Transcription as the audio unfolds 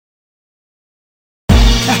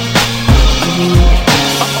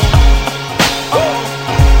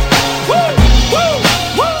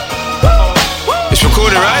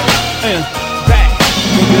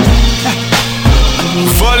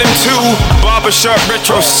2, barbershop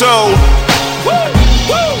retro soul.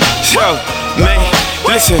 Yo, man,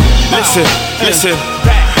 listen.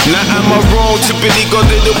 Now am I wrong to believe God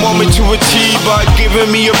didn't want me to achieve by giving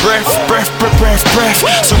me a breath?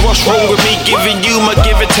 So what's wrong with me giving you my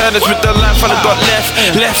given talents with the life I got left?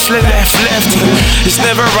 It's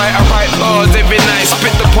never right, I write bars every night,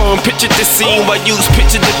 spit the poem, picture the scene while you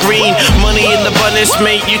picture the green. Money in abundance,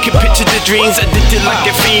 mate, you can picture the dreams. Addicted like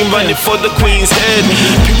a fiend, running for the queen's head.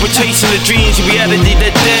 People chasing the dreams, reality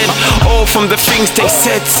they're dead. All from the things they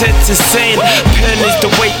said insane. Pen is the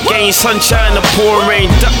weight gain, sunshine and pouring rain.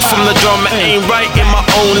 Duck from the drama, ain't right in my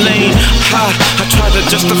own lane. I try to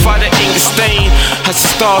justify the ink stain as the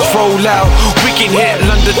stars roll out. We can hit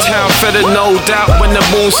London town, further no doubt. When the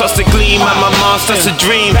moon starts to gleam and my mind starts to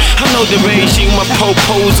dream. I know the regime, my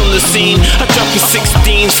po-pos on the scene. I drop in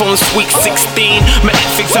 16s from sweet 16. My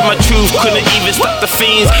ethics and my truth couldn't even stop the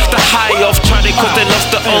fiends. The high off tried it cause they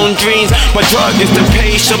lost their own dreams. My drug is the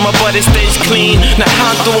pace so my body stays clean. Now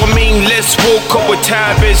how do I mean? Let's walk up with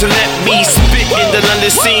tabs and let me spit in the London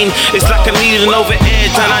scene. It's like a needle over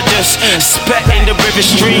edge and I just spat in the river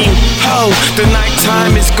stream. Oh, the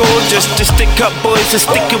nighttime is gorgeous. Just stick up boys and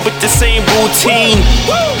sticking with the same routine.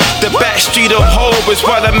 The back street of horrors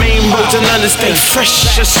while the main roads in London stay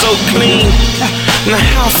fresh, just so clean. Now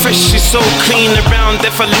how fresh is so clean around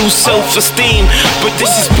if I lose self-esteem. But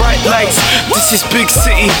this is bright lights, this is big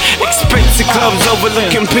city. Expensive clubs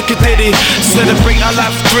overlooking Piccadilly. Celebrate our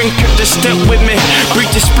life, drink and just step with me.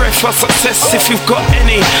 Breathe this breath for success if you've got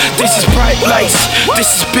any. This is bright lights,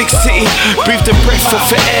 this is big city. Breathe the breath of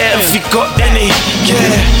the air if you got any.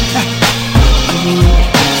 Yeah.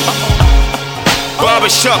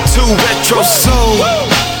 Barbershop 2, retro soul.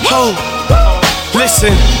 Ho,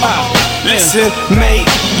 listen, mate.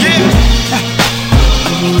 Yeah.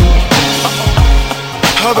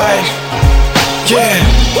 Alright, yeah.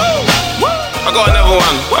 I got another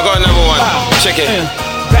one. Check it.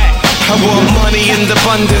 I want money in the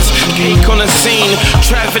abundance, cake on the scene.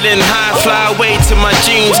 Traveling high, fly away to my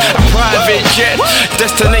jeans. A private jet,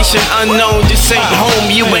 destination unknown. This ain't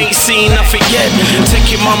home, you ain't seen nothing yet.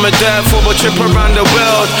 Taking mom and dad for a trip around the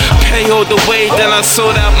world. Pay all the way, then I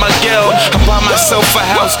sold out my girl. I buy myself a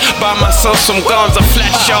house, buy myself some guns. A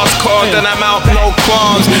flash ass car, then I'm out, no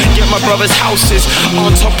qualms. Get my brother's houses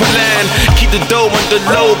on top of land. Keep the dough on the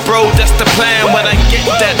low, bro, that's the plan. When I get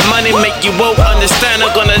that money, make you won't understand.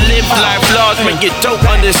 I'm gonna live life large, but you don't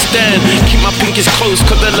understand. Keep my pinkies close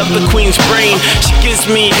cause I love the queen's brain. She gives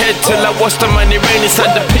me head till I watch the money rain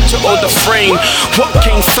inside the picture or the frame. What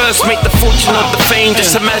came first, make the fortune of the fame?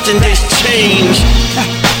 Just imagine this change.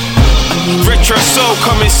 Retro soul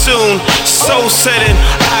coming soon, soul setting,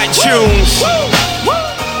 iTunes.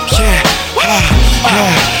 Yeah,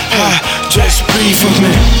 just breathe with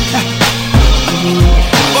me.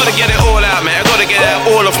 I gotta get it all out, man. I gotta get it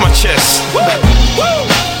all off my chest.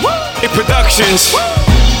 Productions.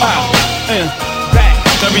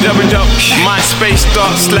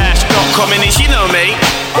 www.myspace.com and you know mate.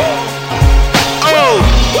 Oh,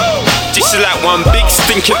 this is like one big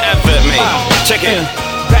stinking advert, mate. Check it.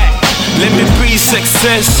 Let me breathe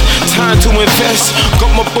success, time to invest.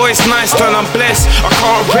 Got my boys nice, done, I'm blessed. I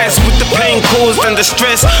can't rest with the pain caused and the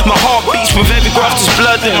stress. My heart beats with every graft, there's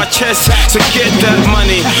blood in my chest. So get that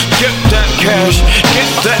money, get that cash, get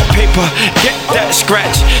that paper, get that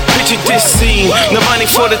scratch. Picture this scene, no money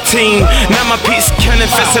for the team. Now my piece can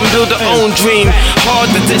invest and build their own dream.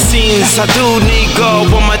 Hard as it seems, I do need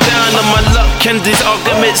God. When my down on my luck and these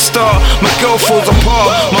arguments start, my girl falls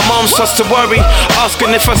apart, my mom starts to worry,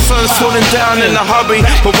 asking if her son's falling down in a hurry.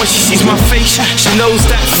 But when she sees my face, she knows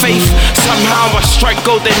that faith. Somehow I strike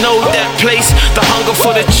gold, they know that place. The hunger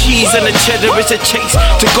for the cheese and the cheddar is a chase.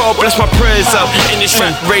 To God bless my prayers up in this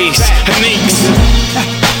rap race. Eneeks.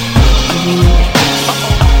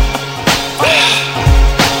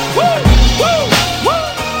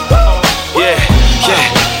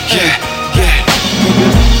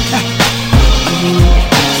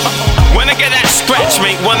 When I get that scratch,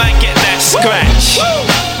 mate, when I get that scratch.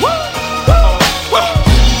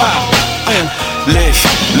 Live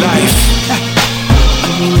life.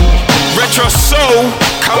 Retro soul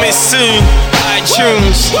coming soon.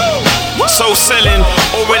 iTunes. Soul selling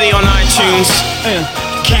already on iTunes.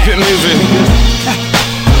 Keep it moving.